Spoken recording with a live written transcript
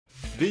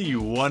The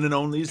one and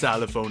only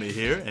Xylophoney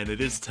here, and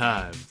it is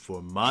time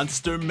for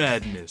Monster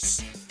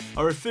Madness,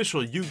 our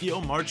official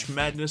Yu-Gi-Oh! March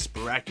Madness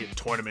bracket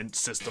tournament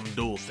system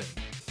duel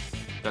thing.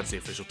 That's the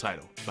official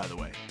title, by the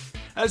way.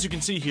 As you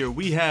can see here,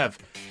 we have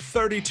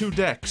 32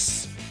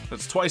 decks.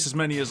 That's twice as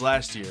many as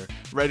last year,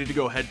 ready to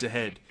go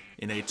head-to-head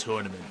in a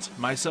tournament.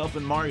 Myself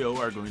and Mario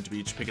are going to be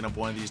each picking up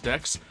one of these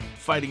decks,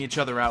 fighting each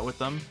other out with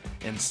them,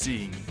 and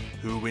seeing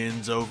who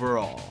wins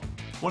overall.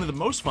 One of the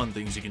most fun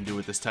things you can do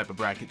with this type of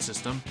bracket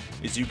system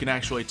is you can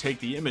actually take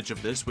the image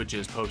of this, which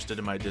is posted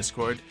in my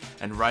Discord,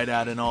 and write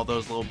out in all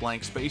those little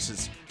blank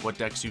spaces what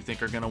decks you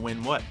think are going to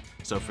win what.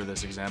 So for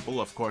this example,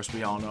 of course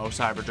we all know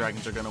Cyber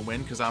Dragons are going to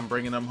win because I'm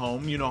bringing them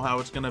home. You know how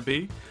it's going to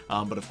be.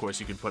 But of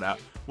course you can put out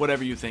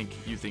whatever you think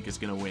is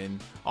going to win,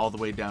 all the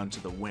way down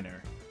to the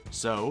winner.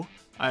 So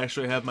I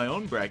actually have my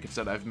own brackets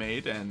that I've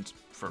made, and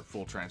for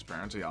full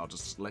transparency, I'll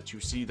just let you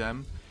see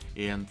them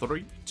in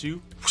 3, 2,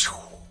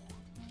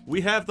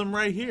 we have them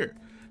right here.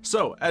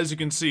 So, as you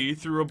can see,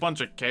 through a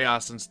bunch of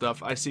chaos and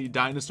stuff, I see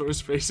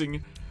dinosaurs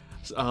facing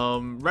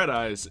Red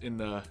Eyes in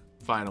the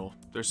final.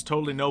 There's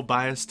totally no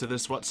bias to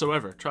this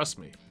whatsoever, trust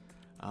me.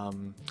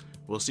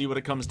 We'll see what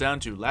it comes down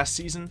to. Last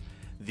season,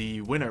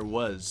 the winner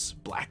was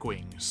Black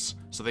Wings,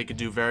 so they could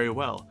do very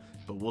well.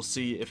 But we'll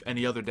see if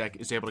any other deck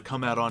is able to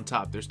come out on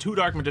top. There's 2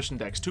 Dark Magician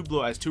decks, 2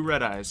 Blue Eyes, 2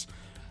 Red Eyes,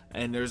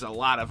 and there's a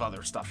lot of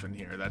other stuff in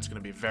here that's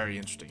going to be very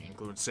interesting,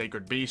 including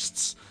Sacred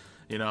Beasts,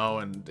 you know,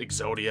 and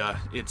Exodia.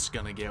 It's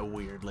gonna get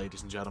weird,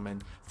 ladies and gentlemen.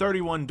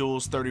 31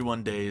 duels,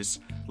 31 days.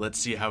 Let's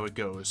see how it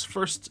goes.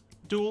 First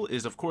duel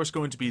is, of course,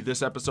 going to be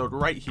this episode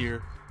right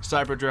here.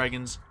 Cyber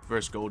Dragons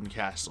versus Golden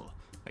Castle.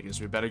 I guess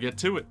we better get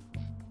to it.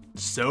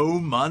 So,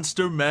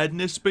 Monster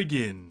Madness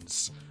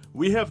begins.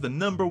 We have the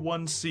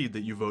 #1 seed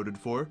that you voted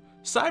for,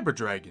 Cyber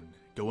Dragon,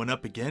 going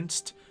up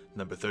against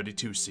number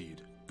 32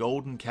 seed,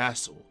 Golden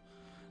Castle.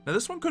 Now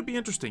this one could be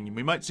interesting.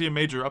 We might see a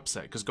major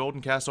upset, because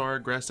Golden Castle are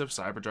aggressive,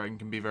 Cyber Dragon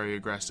can be very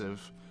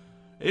aggressive.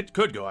 It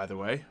could go either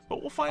way,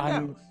 but we'll find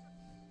out.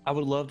 I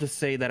would love to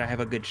say that I have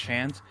a good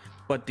chance,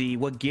 but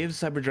what gives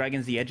Cyber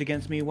Dragons the edge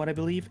against me, what I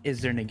believe, is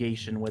their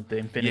negation with the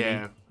Infinity.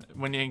 Yeah,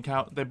 when you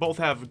encounter, they both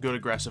have good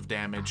aggressive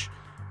damage,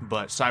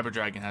 but Cyber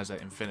Dragon has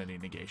that Infinity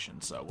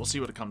negation, so we'll see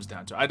what it comes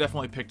down to. I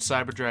definitely picked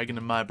Cyber Dragon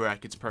in my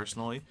brackets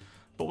personally,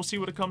 but we'll see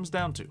what it comes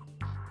down to.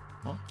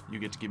 Well, you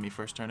get to give me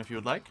first turn if you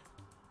would like.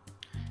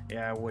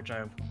 Yeah, that's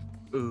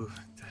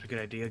a good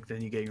idea.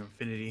 Then you get your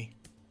Infinity.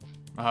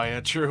 Oh yeah,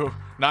 true.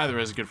 Neither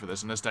is good for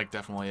this, and this deck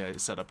definitely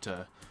is set up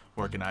to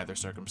work in either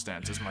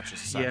circumstance as much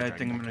as Yeah, I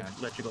think I'm gonna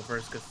let you go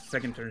first, because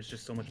second turn is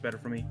just so much better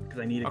for me,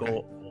 because I need to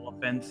go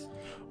offense.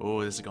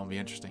 Oh, this is gonna be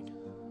interesting.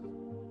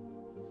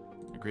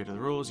 Agree to the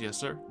rules, yes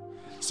sir.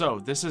 So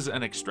this is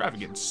an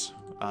extravagance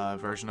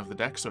version of the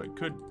deck, so it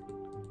could.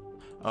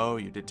 Oh,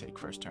 you did take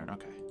first turn.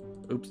 Okay.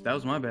 Oops, that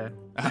was my bad.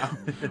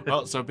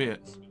 Well, so be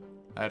it.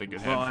 I had a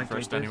good hand for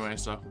first anyway,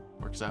 so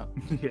works out.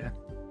 Yeah.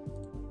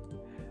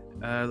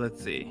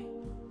 Let's see.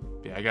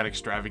 Yeah, I got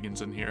extravagance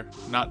in here.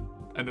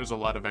 And there's a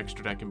lot of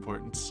extra deck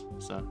importance,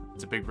 so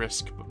it's a big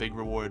risk, but big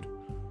reward.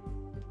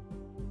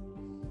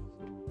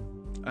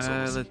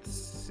 Let's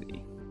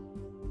see.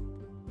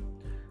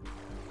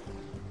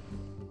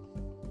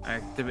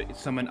 Activate,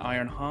 summon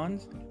Iron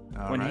Hans.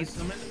 When he's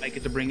summoned, I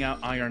get to bring out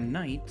Iron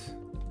Knight.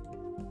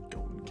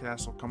 Golden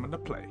Castle coming to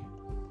play.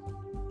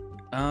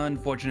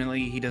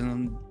 Unfortunately, he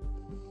doesn't.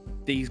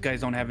 These guys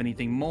don't have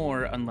anything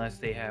more unless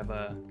they have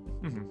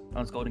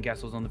unless Golden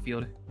Castle's on the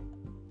field.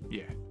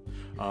 Yeah.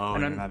 Oh,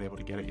 and you're not able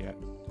to get it yet.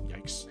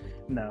 Yikes.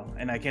 No,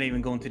 and I can't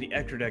even go into the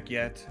extra deck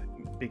yet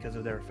because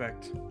of their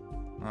effect.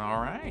 All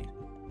right.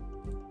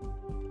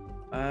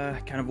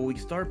 Kind of a weak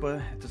start,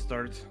 but it's a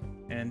start.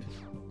 And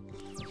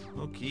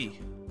okay.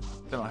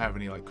 They don't have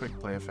any like quick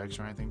play effects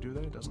or anything, do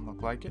they? It doesn't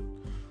look like it.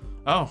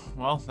 Oh,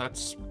 well,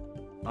 that's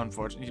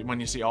unfortunate when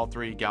you see all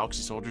 3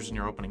 Galaxy Soldiers in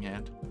your opening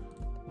hand.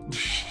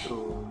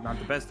 Ooh, not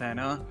the best hand,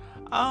 huh?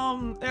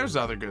 There's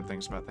other good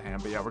things about the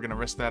hand, but yeah, we're gonna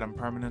risk that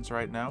impermanence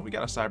right now. We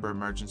got a Cyber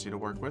Emergency to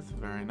work with,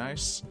 very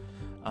nice.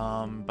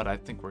 But I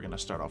think we're gonna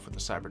start off with the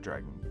Cyber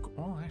Dragon.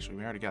 Well, actually,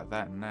 we already got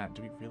that and that.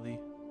 Do we really?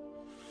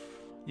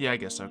 Yeah, I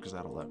guess so, because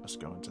that'll let us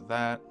go into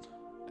that.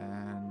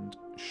 And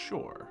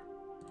sure.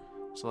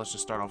 So let's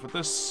just start off with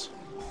this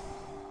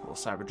little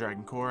Cyber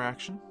Dragon core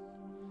action.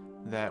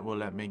 That will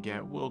let me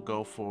get. We'll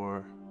go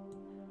for.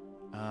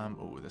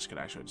 Oh, this could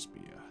actually just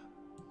be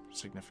a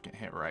significant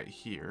hit right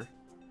here.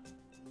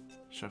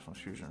 Shuffle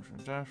fusion from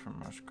death from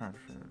Master Card.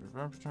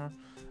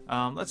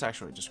 Let's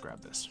actually just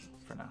grab this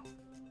for now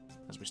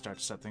as we start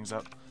to set things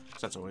up,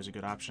 because that's always a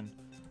good option.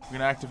 We're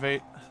gonna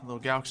activate a little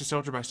Galaxy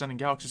Soldier by sending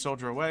Galaxy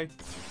Soldier away.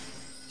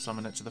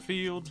 Summon it to the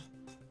field.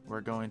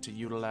 We're going to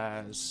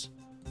utilize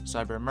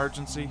Cyber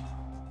Emergency,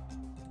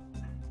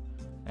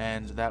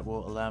 and that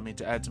will allow me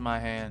to add to my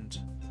hand.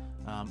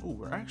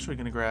 We're actually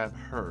gonna grab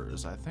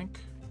hers, I think.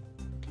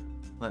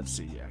 Let's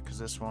see, yeah, because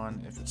this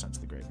one, if it's sent to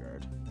the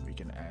graveyard, we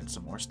can add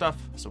some more stuff,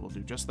 so we'll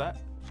do just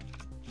that.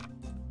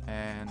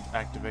 And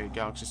activate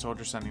Galaxy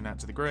Soldier, sending that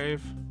to the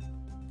grave.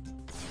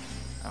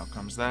 Out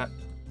comes that.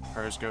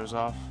 Hers goes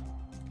off.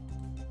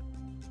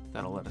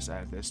 That'll let us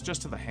add this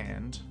just to the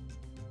hand.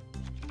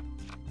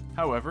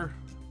 However,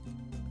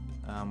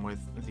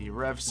 with the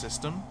rev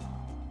system,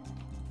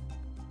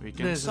 we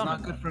can This is summon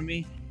not good them. for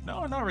me.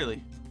 No, not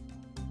really.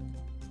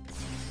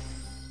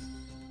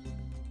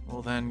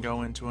 We'll then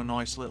go into a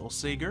nice little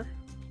Seeger,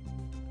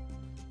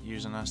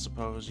 using, I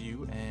suppose,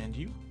 you and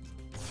you.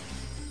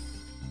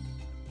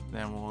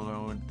 Then we'll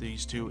go with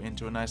these two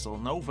into a nice little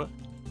Nova.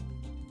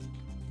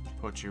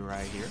 Put you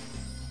right here.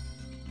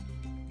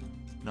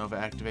 Nova,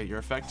 activate your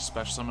effect,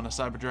 special summon a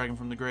Cyber Dragon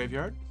from the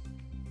graveyard.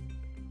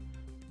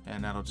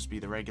 And that'll just be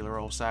the regular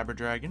old Cyber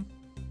Dragon.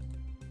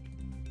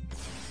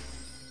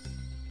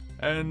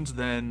 And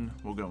then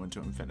we'll go into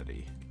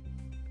Infinity.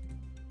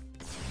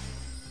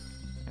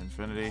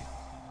 Infinity.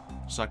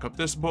 Suck up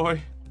this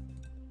boy.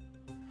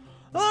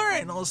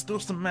 Alright, now let's do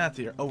some math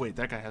here. Oh wait,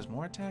 that guy has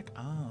more attack?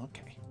 Oh,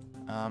 okay.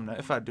 Now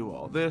if I do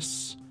all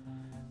this,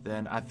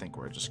 then I think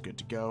we're just good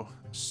to go.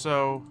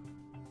 So,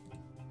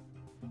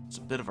 it's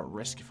a bit of a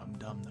risk if I'm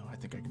dumb though. I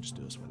think I can just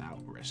do this without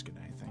risking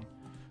anything.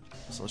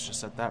 So let's just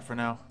set that for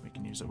now. We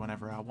can use it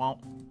whenever I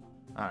want.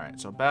 Alright,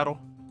 so battle.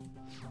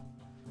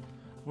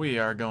 We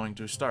are going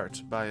to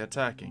start by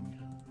attacking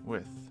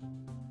with...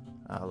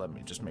 let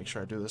me just make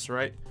sure I do this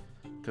right.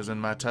 Because in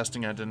my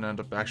testing, I didn't end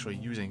up actually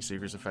using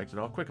Seeger's effect at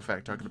all. Quick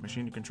effect, target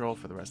machine you control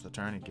for the rest of the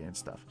turn and gain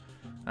stuff.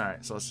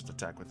 Alright, so let's just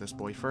attack with this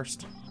boy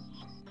first.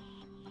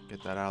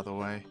 Get that out of the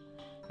way.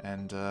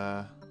 And,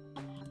 yeah,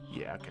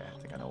 okay, I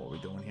think I know what we're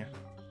doing here.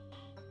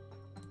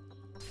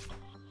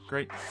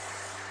 Great.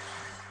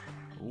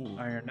 Ooh.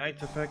 Iron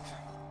Knight effect.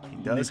 He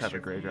does have a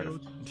graveyard.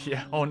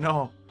 Yeah, oh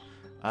no.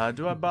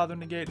 Do I bother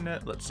negating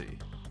it? Let's see.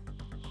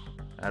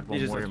 Add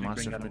one warrior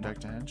monster from your deck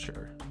to hand?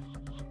 Sure.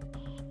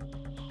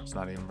 It's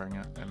not even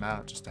bringing him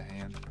out, just a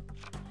hand.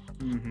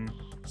 Mm-hmm.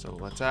 So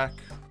we'll attack.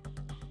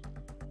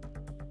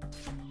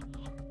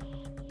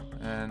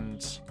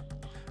 And...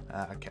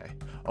 okay.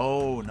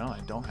 Oh, no, I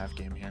don't have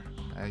game here.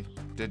 I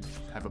did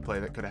have a play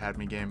that could have had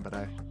me game, but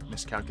I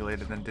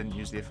miscalculated and didn't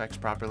use the effects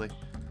properly.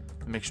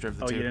 A mixture of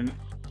the two.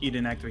 You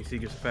didn't activate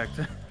Seeger's effect.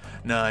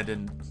 No, I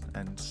didn't.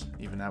 And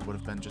even that would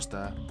have been just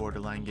a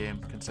borderline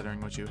game, considering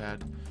what you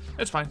had.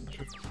 It's fine.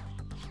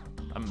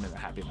 I'm in a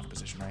happy enough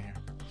position right here.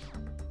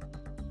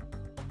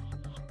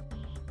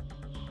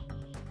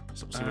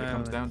 So we'll see what it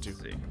comes down to.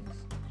 See.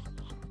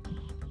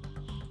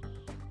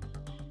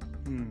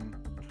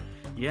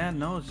 Yeah,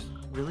 no, it's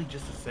really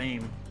just the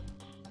same.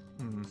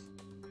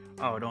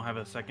 Oh, I don't have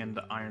a second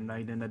Iron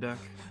Knight in the deck.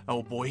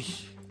 Oh boy.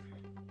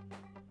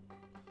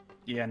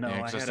 Yeah, no,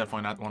 yeah, that's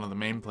definitely not one of the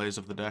main plays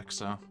of the deck,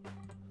 so...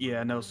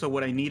 Yeah, no, so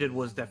what I needed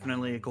was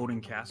definitely a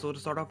Golden Castle to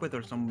start off with,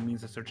 or some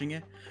means of searching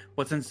it.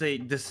 But since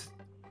this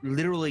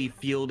literally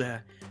field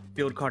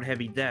card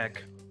heavy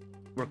deck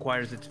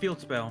requires its field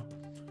spell,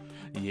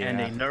 yeah, and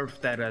a nerf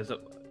that,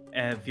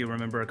 if you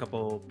remember a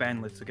couple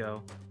ban lists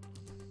ago,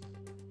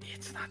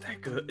 it's not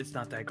that good. It's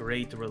not that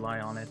great to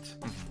rely on it.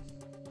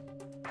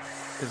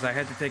 Because I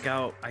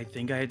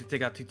think I had to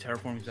take out 2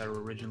 terraformings that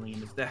were originally in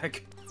this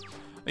deck.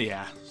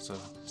 Yeah, so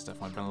it's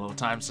definitely been a little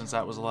time since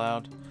that was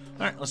allowed.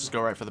 Alright, let's just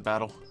go right for the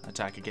battle.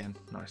 Attack again.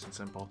 Nice and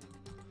simple.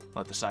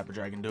 Let the Cyber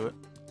Dragon do it.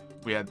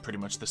 We had pretty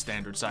much the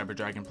standard Cyber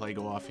Dragon play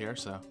go off here,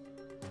 so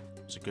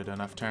it's a good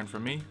enough turn for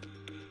me.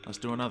 Let's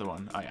do another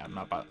one. Oh yeah,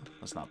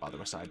 let's not bother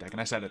with side deck.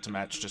 And I said it to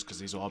match just because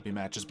these will all be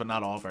matches, but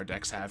not all of our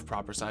decks have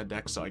proper side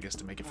decks, so I guess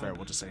to make it fair,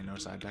 we'll just say no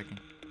side decking.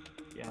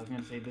 Yeah, I was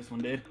gonna say this one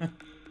did. Oh,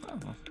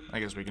 well, I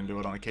guess we can do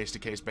it on a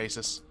case-to-case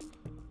basis.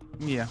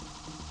 Yeah.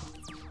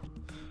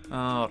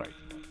 Alright.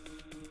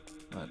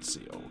 Let's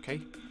see, okay.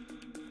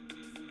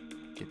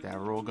 Get that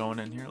roll going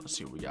in here. Let's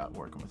see what we got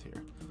working with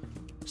here.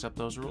 Accept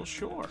those rules?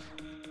 Sure.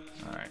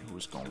 Alright,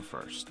 who's going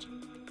first?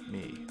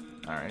 Me.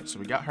 Alright, so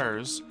we got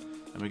hers,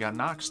 and we got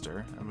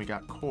Noxter, and we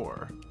got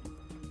Core.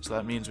 So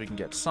that means we can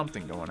get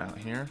something going out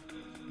here.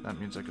 That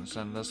means I can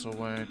send this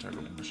away,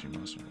 target one machine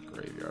monster in the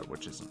graveyard,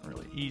 which isn't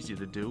really easy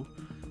to do.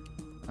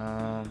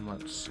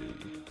 Let's see.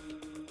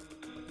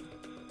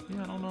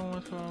 Yeah, I don't know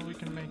if we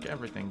can make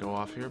everything go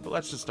off here, but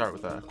let's just start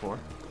with Core.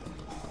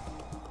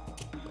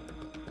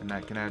 And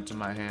that can add to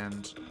my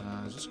hand.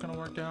 Is this gonna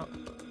work out?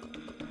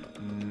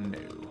 No.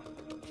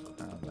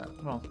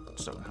 Well,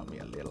 it's still gonna help me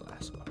a little,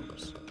 I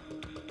suppose.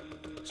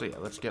 So yeah,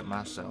 let's get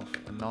myself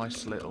a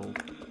nice little...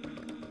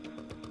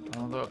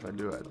 Although if I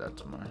do add that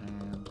to my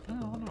hand... I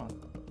don't know.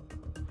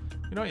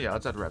 You know what? Yeah,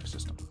 let's add rev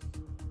system.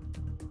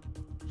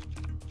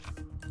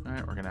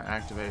 Alright, we're gonna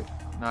activate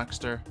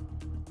Noxter.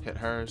 Hit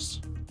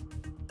hers.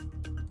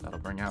 That'll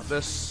bring out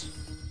this.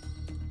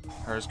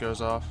 Hers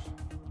goes off.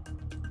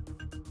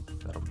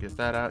 That'll get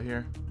that out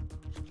here.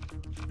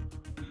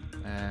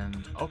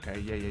 And, okay,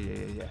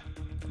 yeah.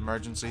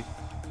 Emergency.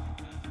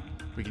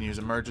 We can use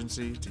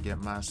emergency to get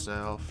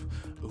myself...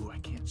 Ooh, I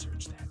can't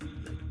search that.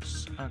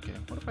 Yikes. Okay,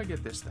 what if I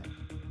get this thing?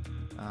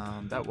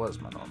 That was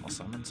my normal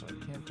summon, so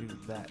I can't do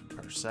that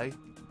per se.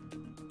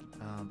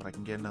 But I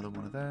can get another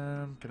one of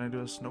them. Can I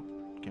do this? Nope.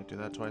 Can't do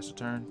that twice a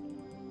turn.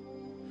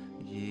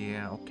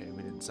 Yeah, okay,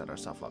 we didn't set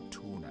ourselves up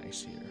too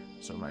nice here.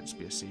 So it might just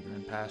be a Seeger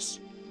and pass.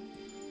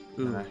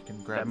 Ooh, and I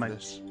can grab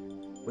this.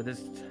 With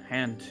his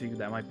hand too,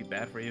 that might be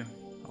bad for you.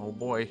 Oh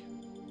boy.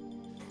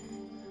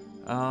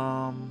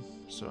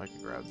 So I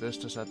could grab this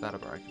to set that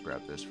up, or I could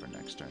grab this for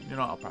next turn. You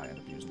know, I'll probably end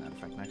up using that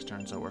effect next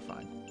turn, so we're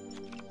fine.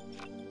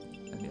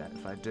 And yeah,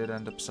 if I did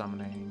end up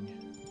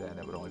summoning, then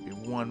it would only be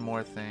one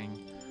more thing,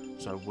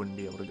 so I wouldn't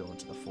be able to go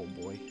into the full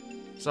boy.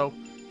 So,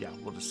 yeah,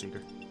 we'll just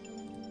Seeker.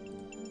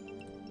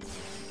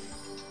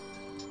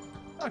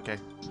 Okay.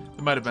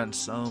 There might have been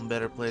some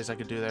better plays I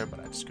could do there, but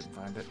I just couldn't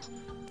find it.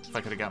 If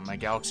I could have gotten my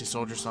Galaxy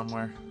Soldier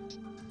somewhere,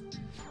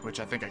 which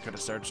I think I could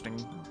have searched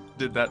and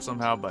did that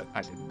somehow, but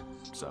I didn't.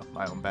 So,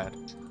 my own bad.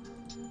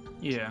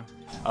 Yeah.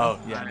 Oh,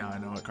 yeah, now I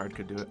know what card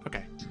could do it.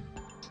 Okay.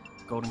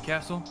 Golden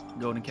Castle.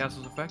 Golden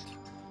Castle's effect.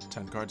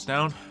 10 cards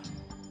down.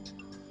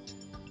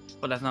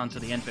 But that's not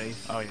until the end phase.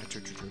 Oh, yeah,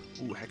 true.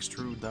 Ooh,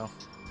 Hextrude, though.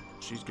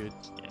 She's good.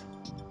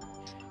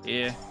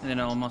 Yeah, and then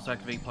I'll almost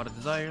activate Pot of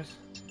Desires.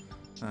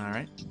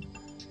 Alright.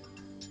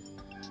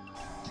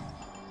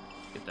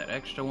 Get that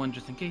extra one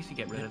just in case you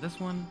get rid of this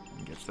one.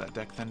 Gets that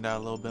deck thinned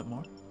out a little bit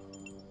more.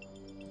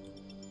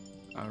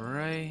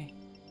 Alright.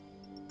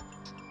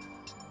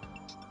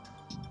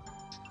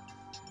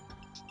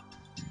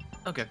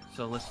 Okay,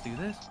 so let's do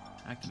this.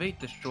 Activate,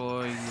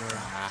 destroy your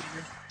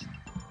Seeker.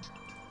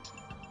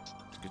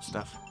 It's good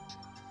stuff.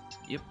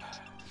 Yep.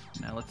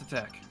 Now let's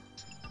attack.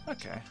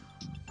 Okay.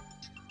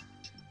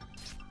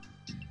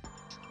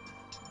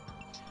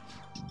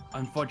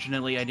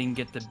 Unfortunately, I didn't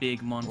get the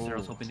big monster I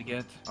was Ooh. hoping to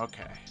get.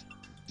 Okay.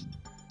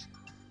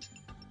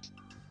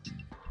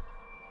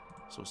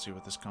 So we'll see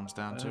what this comes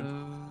down to.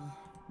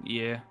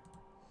 Yeah.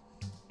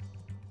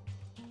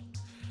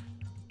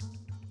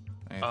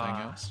 Anything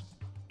else?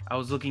 I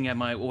was looking at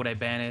what I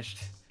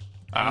banished.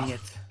 Dang it.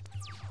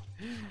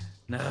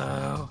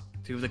 No.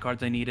 2 of the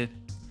cards I needed.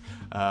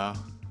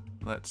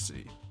 Let's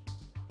see.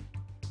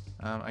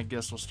 I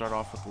guess we'll start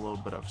off with a little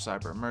bit of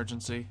Cyber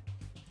Emergency.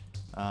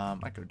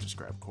 I could just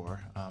grab Core,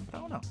 but I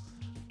don't know.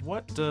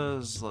 What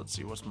does, let's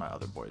see, what's my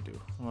other boy do?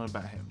 What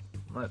about him?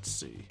 Let's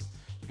see.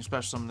 You can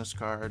special summon this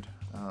card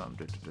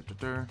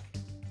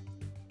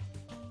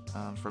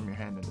from your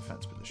hand in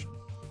defense position.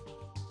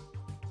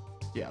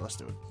 Yeah, let's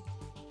do it.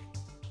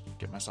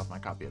 Get myself my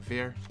copy of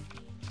Fear.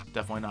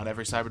 Definitely not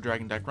every Cyber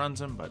Dragon deck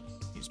runs him, but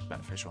he's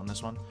beneficial in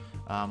this one.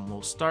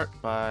 We'll start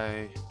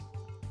by...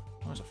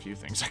 Well, there's a few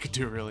things I could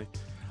do, really.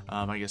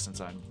 I guess since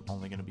I'm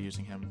only going to be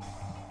using him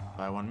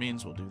by one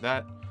means, we'll do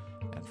that.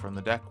 And from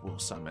the deck, we'll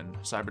summon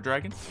Cyber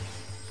Dragon.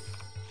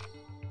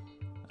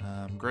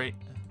 Great.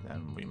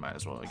 Then we might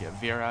as well get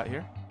Veer out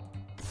here.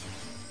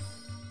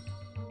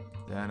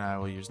 Then I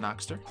will use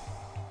Noxter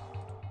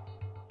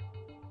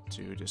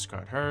to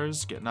discard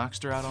hers, get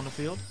Noxter out on the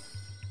field.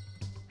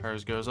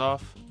 Hers goes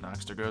off,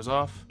 Noxter goes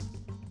off.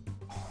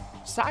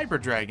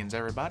 Cyber Dragons,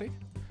 everybody.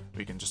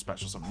 We can just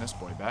special summon this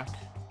boy back.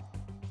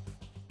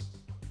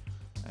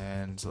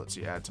 And so let's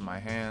see, add to my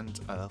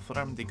hand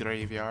from the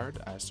graveyard,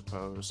 I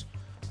suppose.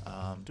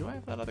 Do I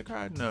have that other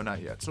card? No,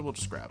 not yet. So we'll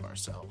just grab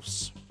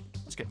ourselves.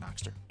 Let's get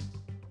Noxter.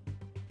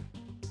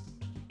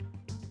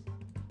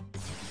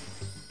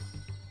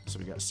 So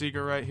we got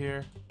Seeker right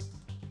here.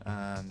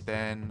 And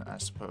then I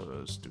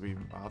suppose, do we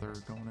even bother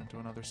going into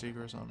another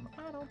Seeker or something?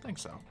 I don't think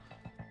so.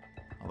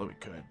 Although we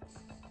could.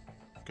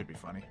 Could be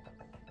funny.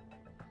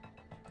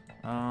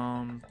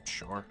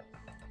 Sure.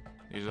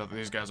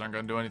 These guys aren't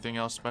going to do anything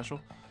else special.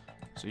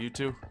 So you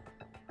two,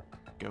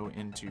 go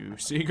into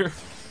Seeker.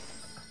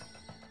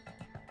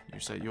 You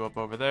set you up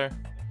over there.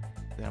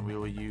 Then we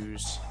will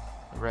use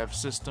the Rev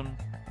system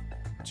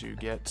to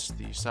get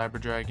the Cyber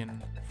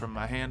Dragon from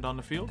my hand on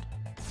the field.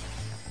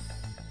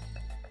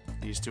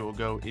 These two will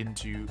go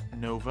into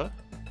Nova.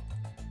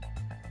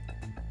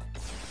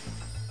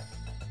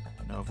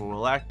 Nova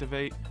will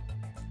activate,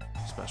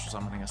 special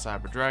summoning a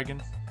Cyber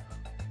Dragon.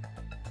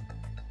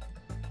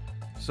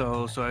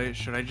 So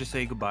should I just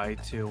say goodbye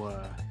to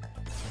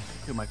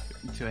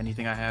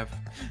anything I have?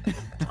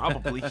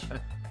 Probably.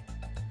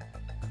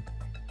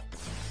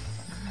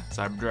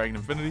 Cyber Dragon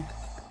Infinity.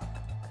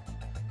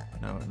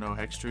 No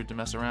Hextrude to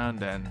mess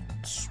around, and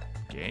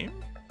game?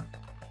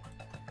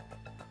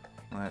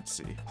 Let's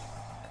see.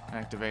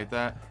 Activate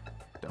that.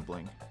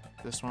 Doubling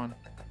this one.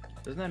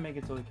 Doesn't that make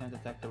it so he can't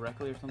attack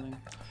directly or something?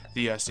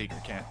 The Seeker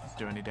can't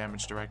do any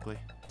damage directly.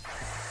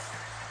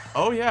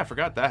 Oh yeah, I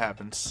forgot that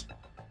happens.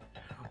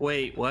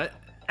 Wait, what?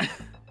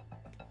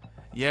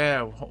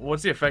 Yeah,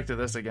 what's the effect of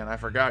this again? I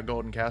forgot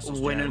Golden Castle's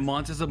When jam.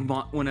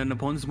 when an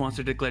opponent's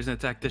monster declares an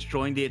attack,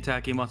 destroying the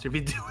attacking monster. If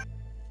you do it,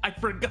 I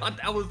forgot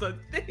that was a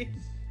thing.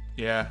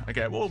 Yeah,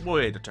 okay, we'll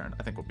wait a turn.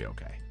 I think we'll be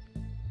okay.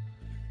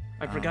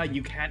 I forgot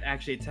you can't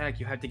actually attack.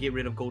 You have to get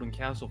rid of Golden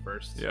Castle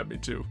first. Yeah, me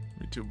too.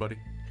 Me too, buddy.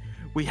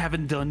 We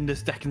haven't done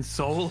this deck in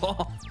so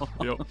long.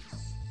 Yep.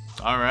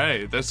 All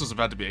right, this was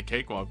about to be a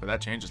cakewalk, but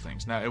that changes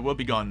things. Now it will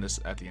be gone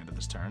at the end of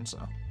this turn, so.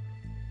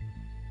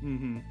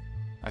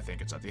 I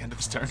think it's at the end of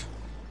this turn.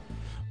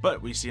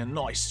 But we see a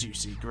nice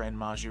juicy Grand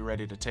Maju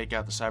ready to take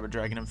out the Cyber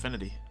Dragon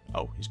Infinity.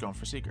 Oh, he's going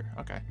for Seeker.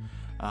 Okay.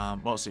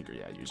 Well, Seeker,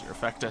 yeah, use your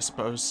effect, I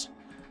suppose.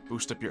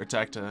 Boost up your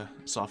attack to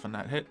soften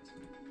that hit.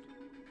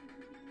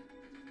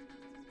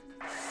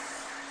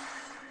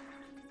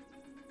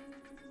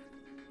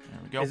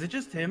 go. Is it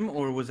just him,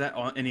 or was that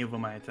on any of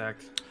them I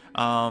attacked?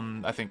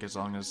 I think as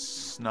long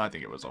as... No, I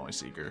think it was only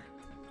Seeker.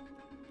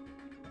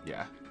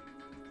 Yeah.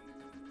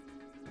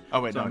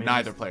 Oh, wait, So, no, I mean,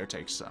 neither player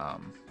takes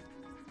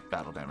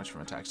battle damage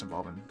from attacks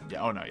involving...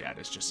 Yeah, oh, no, yeah, it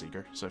is just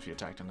Seeker. So if you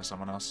attacked into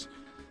someone else...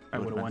 I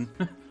would have won.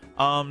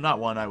 Not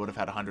one. I would have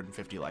had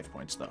 150 life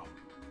points, though.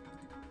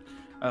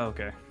 Oh,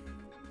 okay.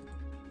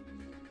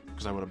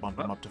 Because I would have bumped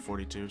him up to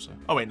 42, so...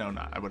 Oh, wait, no,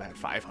 I would have had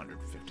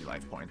 550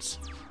 life points.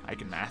 I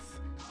can math.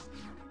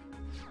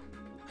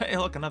 Hey,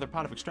 look, another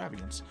pot of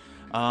extravagance.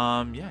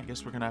 Yeah, I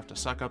guess we're gonna have to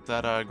suck up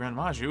that Grand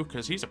Maju,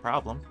 because he's a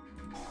problem.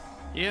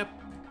 Yep.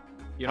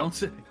 You don't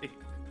say.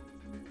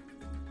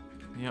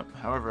 Yep,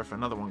 however, if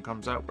another one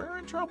comes out, we're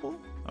in trouble.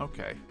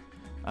 Okay.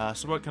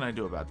 So what can I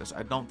do about this?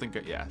 I don't think...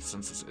 Yeah,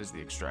 since this is the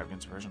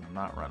extravagance version, I'm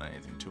not running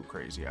anything too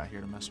crazy out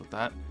here to mess with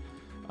that.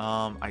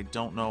 I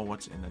don't know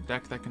what's in the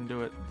deck that can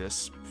do it.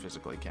 This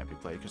physically can't be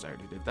played because I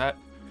already did that.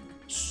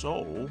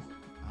 So,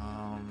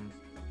 and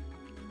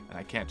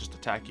I can't just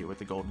attack you with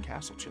the Golden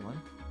Castle chilling.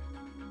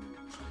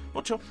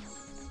 We'll chill.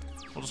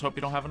 We'll just hope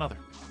you don't have another.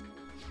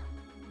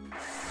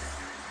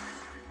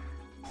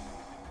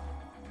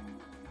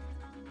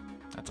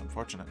 That's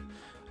unfortunate.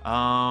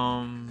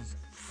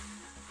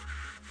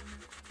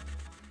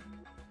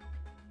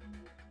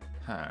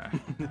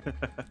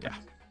 Yeah,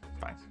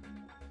 fine.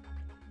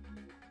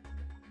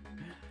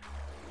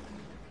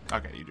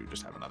 Okay, you do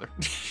just have another.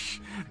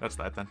 That's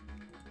that then.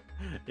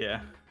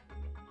 Yeah.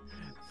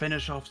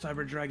 Finish off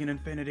Cyber Dragon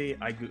Infinity.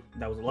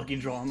 That was a lucky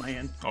draw on my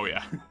end. Oh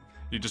yeah.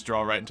 You just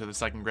draw right into the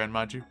second Grand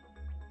Maju?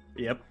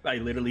 Yep, I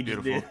literally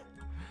just did.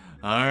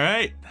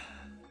 Alright.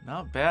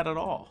 Not bad at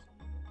all.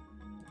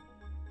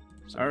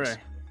 So Alright.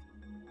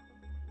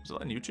 Is it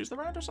letting you choose the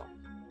round or something?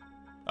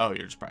 Oh,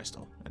 you're just probably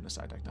still in the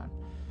side deck time.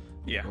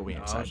 Yeah. Well, we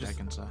ain't side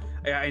decking, so...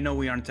 I know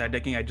we aren't side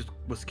decking, I just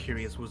was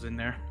curious what's in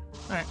there.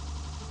 Alright.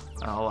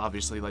 I'll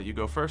obviously let you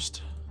go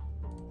first.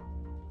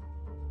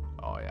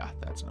 Oh yeah,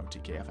 that's an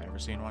OTK if I ever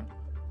seen one.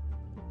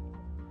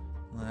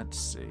 Let's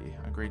see.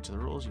 Agreed to the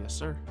rules, yes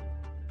sir.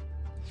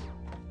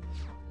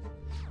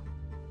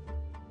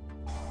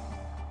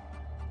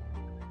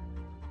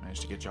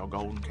 Managed to get y'all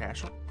Golden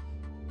Castle.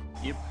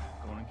 Yep,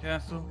 Golden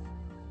Castle.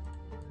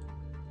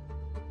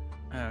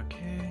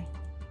 Okay.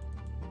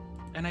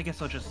 And I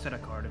guess I'll just set a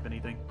card if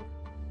anything.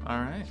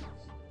 Alright.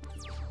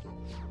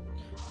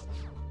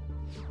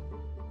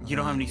 You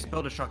don't have any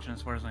spell destruction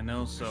as far as I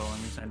know, so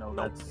at least I know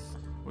that's...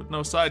 With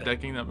no side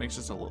decking, that makes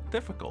this a little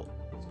difficult.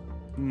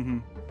 Mm-hmm.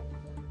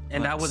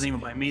 And that wasn't even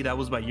by me, that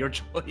was by your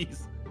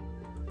choice.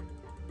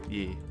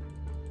 Yeah.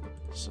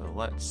 So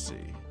let's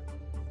see.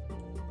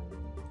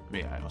 I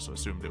mean, I also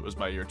assumed it was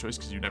by your choice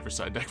because you never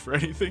side deck for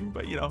anything,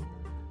 but you know.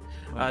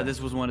 This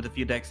was one of the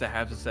few decks that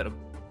has a setup.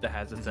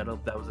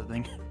 That was the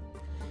thing.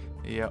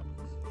 Yep.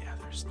 Yeah,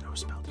 there's no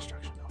spell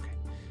destruction. Okay.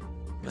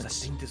 Because I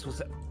think this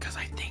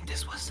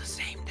was the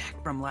same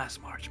deck from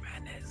last March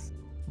Madness.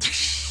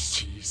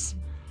 Jeez.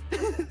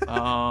 There's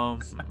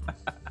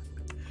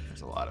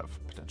a lot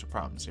of potential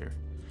problems here.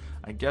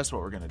 I guess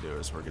what we're gonna do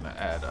is we're gonna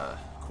add a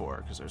core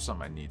because there's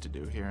something I need to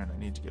do here, and I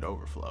need to get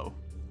overflow.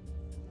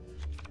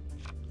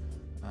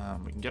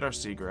 We can get our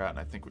Seeger out, and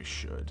I think we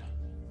should.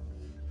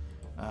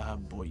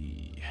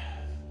 Boy,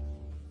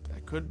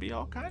 that could be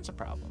all kinds of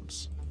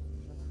problems.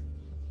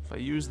 If I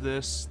use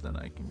this, then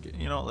I can get.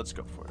 You know, let's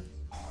go for it.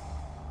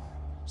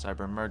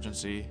 Cyber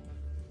Emergency.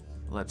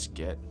 Let's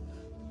get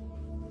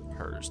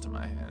hers to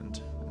my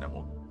hand, and then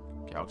we'll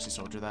Galaxy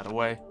Soldier that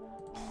away.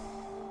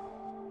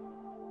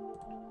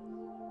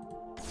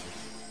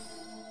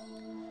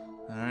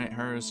 Alright,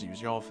 hers,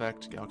 use your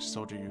effect. Galaxy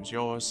Soldier, use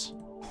yours.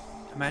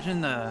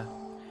 Imagine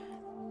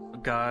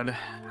God,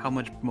 how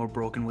much more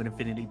broken would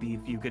Infinity be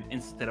if you could,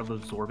 instead of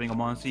absorbing a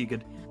monster, you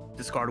could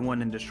discard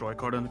one and destroy a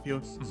card on the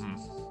field? Mm-hmm.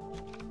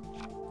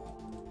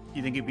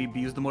 You think it'd be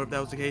abused more if that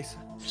was the case?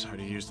 It's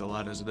already used a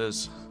lot as it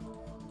is.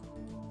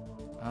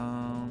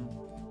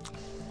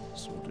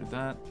 So we'll do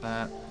that.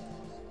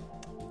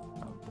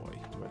 Oh boy,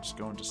 do I just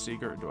go into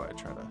Seeger or do I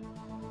try to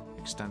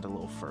extend a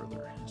little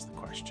further is the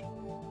question.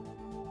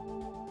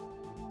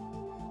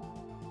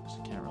 Because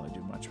I can't really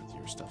do much with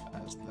your stuff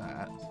as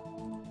that.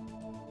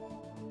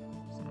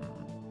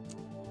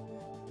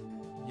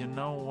 You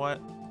know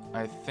what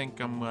I think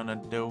I'm gonna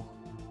do?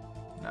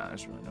 Nah,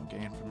 there's really no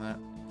gain from that.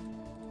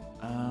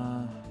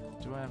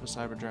 Do I have a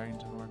Cyber Dragon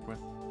to work with?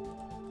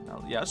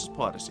 No, yeah, let's just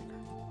pull out a Seeker.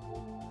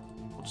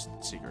 We'll just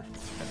Seeker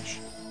finish.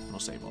 And we'll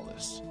save all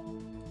this.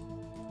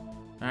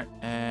 Alright,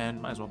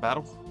 and might as well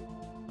battle.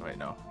 Oh, wait,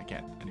 no, I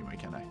can't anyway,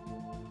 can I?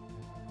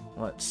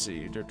 Let's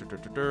see.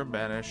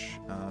 Banish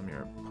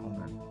your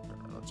opponent.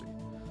 Let's see.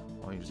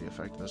 I'll use the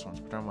effect of this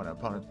one's turn. When an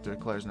opponent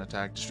declares an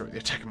attack, destroy the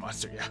attacking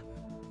monster. Yeah.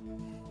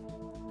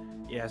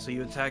 Yeah, so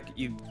you attack,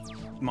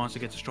 monster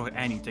gets destroyed,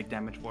 and you take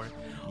damage for it.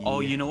 Yeah.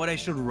 Oh, you know what I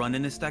should run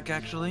in this deck,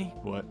 actually?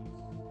 What?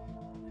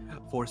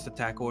 Forced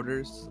attack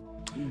orders.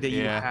 That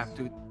you have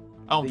to...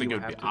 I don't think it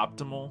would be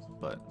optimal,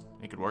 but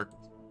it could work.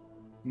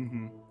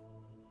 Mm-hmm.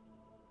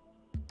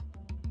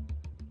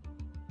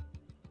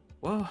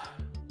 Well,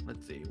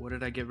 let's see. What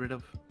did I get rid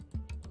of?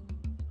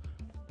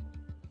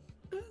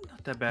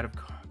 not that bad of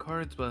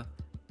cards, but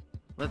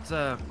let's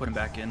put him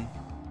back in.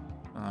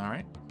 All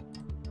right.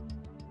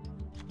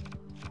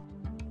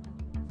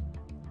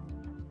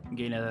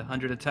 Gain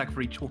 100 attack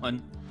for each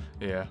one.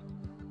 Yeah.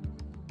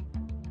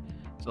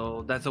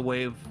 So that's a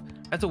way of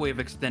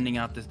extending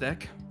out this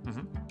deck.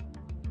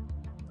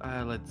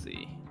 Mm-hmm. Let's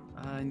see.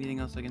 Anything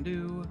else I can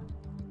do?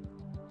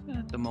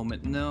 At the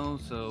moment, no.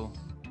 So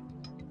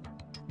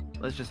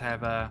let's just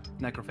have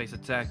Necroface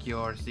attack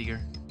your Seeger.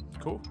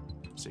 Cool.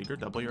 Seeger,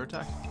 double your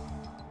attack.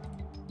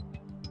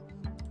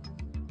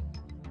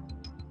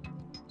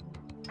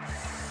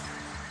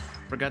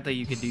 Forgot that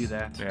you could do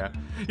that. Yeah.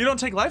 You don't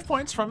take life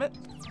points from it.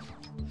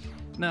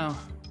 No.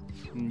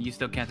 You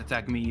still can't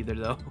attack me either,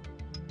 though.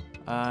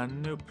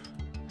 Nope.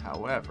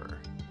 However,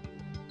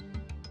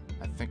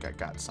 I think I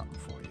got something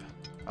for you.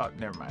 Oh,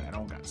 never mind. I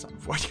don't got something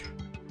for you.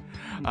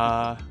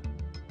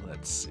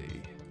 Let's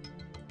see.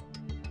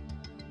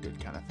 Did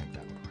kind of think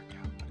that would work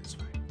out, but it's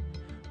fine.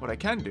 What I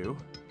can do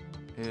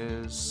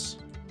is...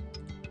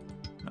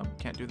 Nope,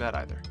 can't do that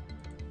either.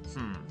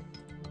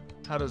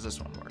 How does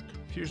this one work?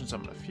 Fusion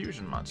summon a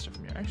fusion monster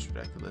from your extra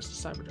deck that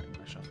lists a Cyber Dragon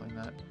by shuffling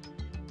that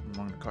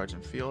among the cards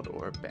in field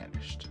or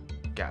banished.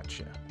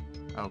 Gotcha.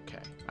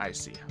 Okay, I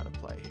see how to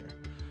play here.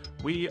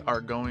 We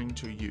are going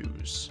to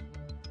use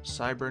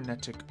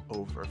Cybernetic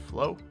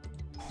Overflow.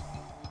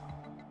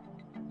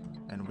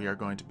 And we are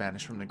going to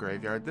banish from the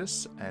graveyard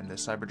this and the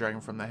Cyber Dragon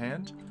from the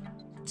hand.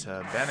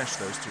 To banish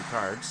those two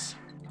cards,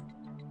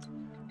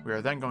 we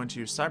are then going to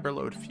use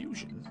Cyberload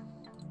Fusion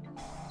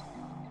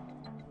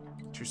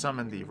to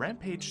summon the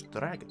Rampage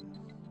Dragon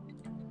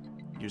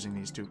using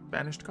these two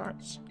banished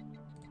cards.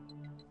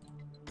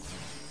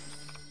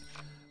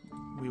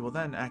 We will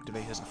then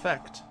activate his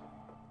effect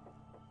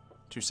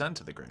to send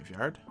to the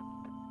graveyard.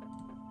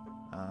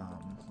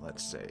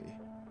 Let's say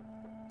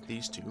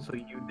these two. So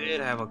you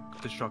did have a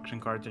destruction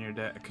cards in your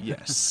deck.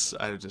 Yes,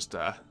 I just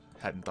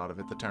hadn't thought of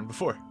it the turn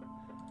before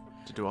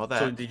to do all that.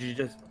 So did you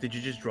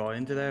just draw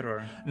into that,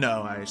 or?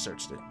 No, I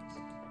searched it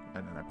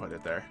and then I put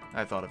it there.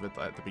 I thought of it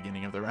at the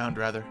beginning of the round,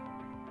 rather.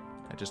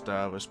 I just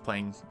was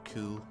playing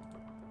cool.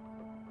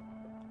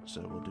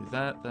 So we'll do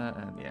that,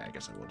 and yeah, I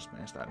guess I will just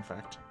banish that, in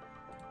fact.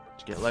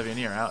 To get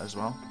Levianeer out as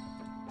well.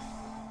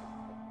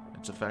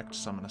 Its effect,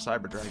 summon a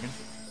Cyber Dragon.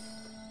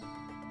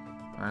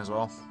 Might as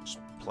well just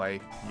play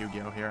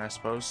Yu-Gi-Oh here, I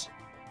suppose.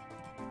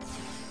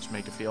 Just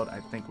make a field. I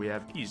think we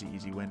have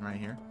easy win right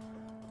here.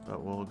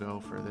 But we'll go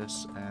for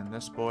this and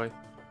this boy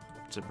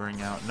to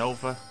bring out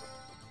Nova.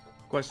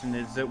 Question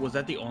is, was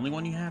that the only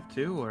one you have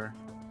too, or?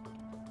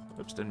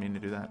 Oops, didn't mean to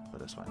do that, but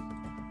that's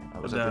fine.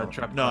 Was that the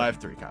trap? No, I have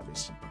 3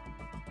 copies.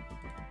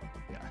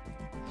 Yeah.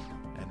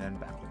 And then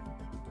battle.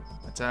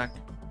 Attack.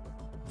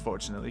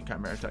 Unfortunately,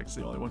 Chimera Attack's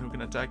the only one who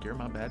can attack here,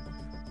 my bad.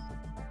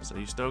 So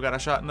you still got a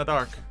shot in the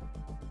dark.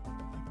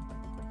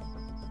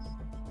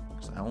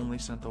 Because I only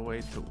sent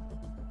away 2.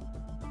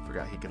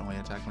 Forgot he can only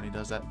attack when he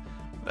does that.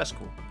 But that's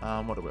cool.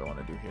 What do we want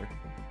to do here?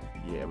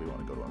 Yeah, we want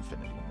to go to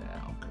Infinity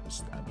now,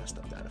 because I messed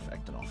up that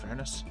effect in all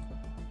fairness.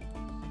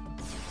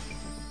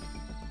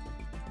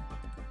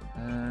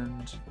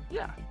 And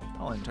yeah,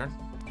 I'll end turn.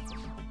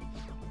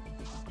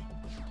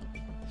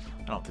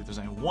 I don't think there's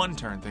any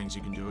one-turn things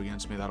you can do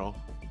against me that'll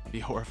be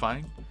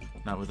horrifying.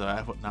 Not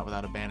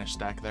without a banished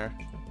stack there.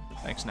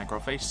 Thanks,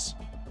 Necroface.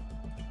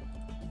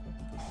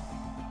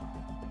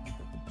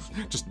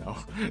 Just no.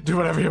 Do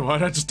whatever you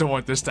want. I just don't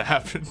want this to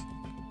happen.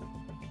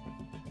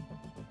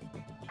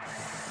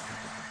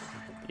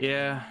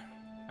 Yeah,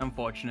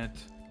 unfortunate.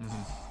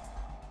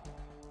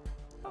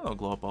 Oh, it'll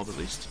glow up all at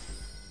least.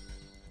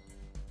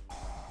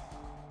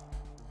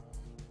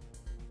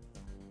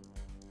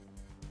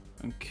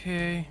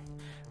 Okay.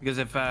 Because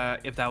if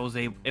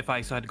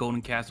I saw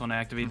Golden Castle and I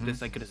activated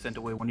this, I could have sent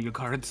away one of your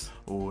cards.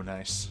 Oh,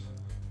 nice.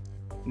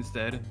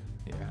 Instead.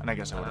 Yeah, and I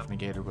guess I would have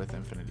negated with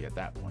Infinity at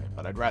that point,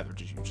 but I'd rather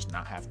just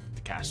not have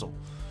the castle.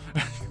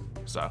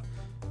 So,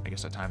 I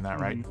guess I timed that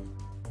right.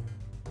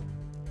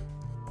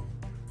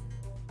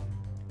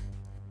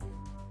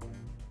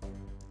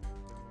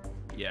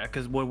 Yeah,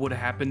 because what would have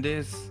happened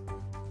is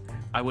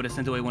I would have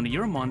sent away one of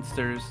your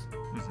monsters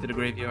to the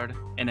graveyard,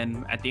 and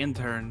then at the end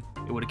turn,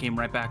 it would have came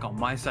right back on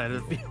my side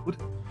of the field.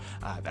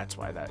 That's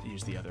why that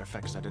used the other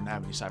effects. I didn't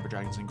have any Cyber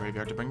Dragons in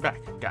graveyard to bring back.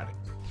 Got it.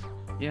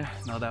 Yeah,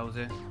 no, that was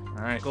it.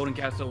 All right. Golden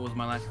Castle was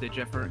my last-ditch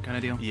effort kind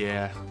of deal.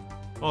 Yeah.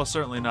 Well,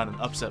 certainly not an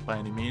upset by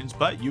any means,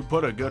 but you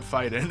put a good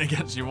fight in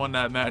against, you won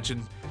that match,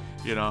 and,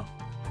 you know,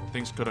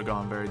 things could have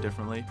gone very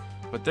differently.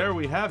 But there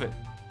we have it.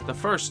 The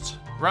first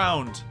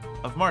round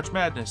of March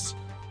Madness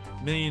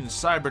means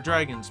Cyber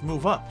Dragons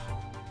move up.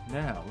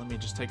 Now, let me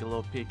just take a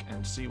little peek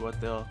and see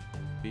what they'll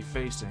be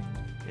facing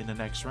in the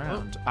next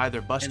round.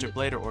 Either Buster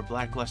Blader or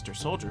Blackluster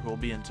Soldier, who will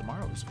be in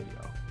tomorrow's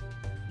video.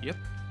 Yep.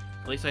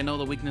 At least I know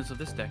the weakness of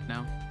this deck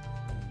now.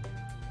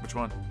 Which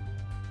one?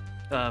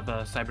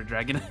 Cyber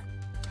Dragon.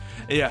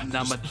 Yeah.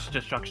 Not much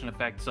destruction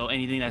effect, so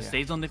anything that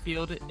stays on the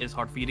field is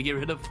hard for you to get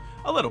rid of.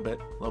 A little bit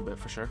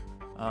for sure.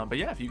 But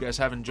yeah, if you guys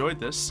have enjoyed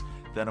this,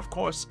 then of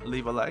course,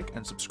 leave a like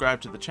and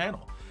subscribe to the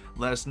channel.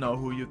 Let us know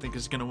who you think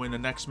is going to win the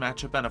next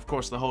matchup and, of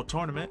course, the whole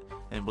tournament.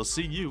 And we'll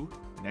see you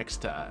next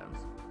time.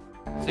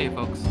 See you,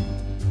 folks.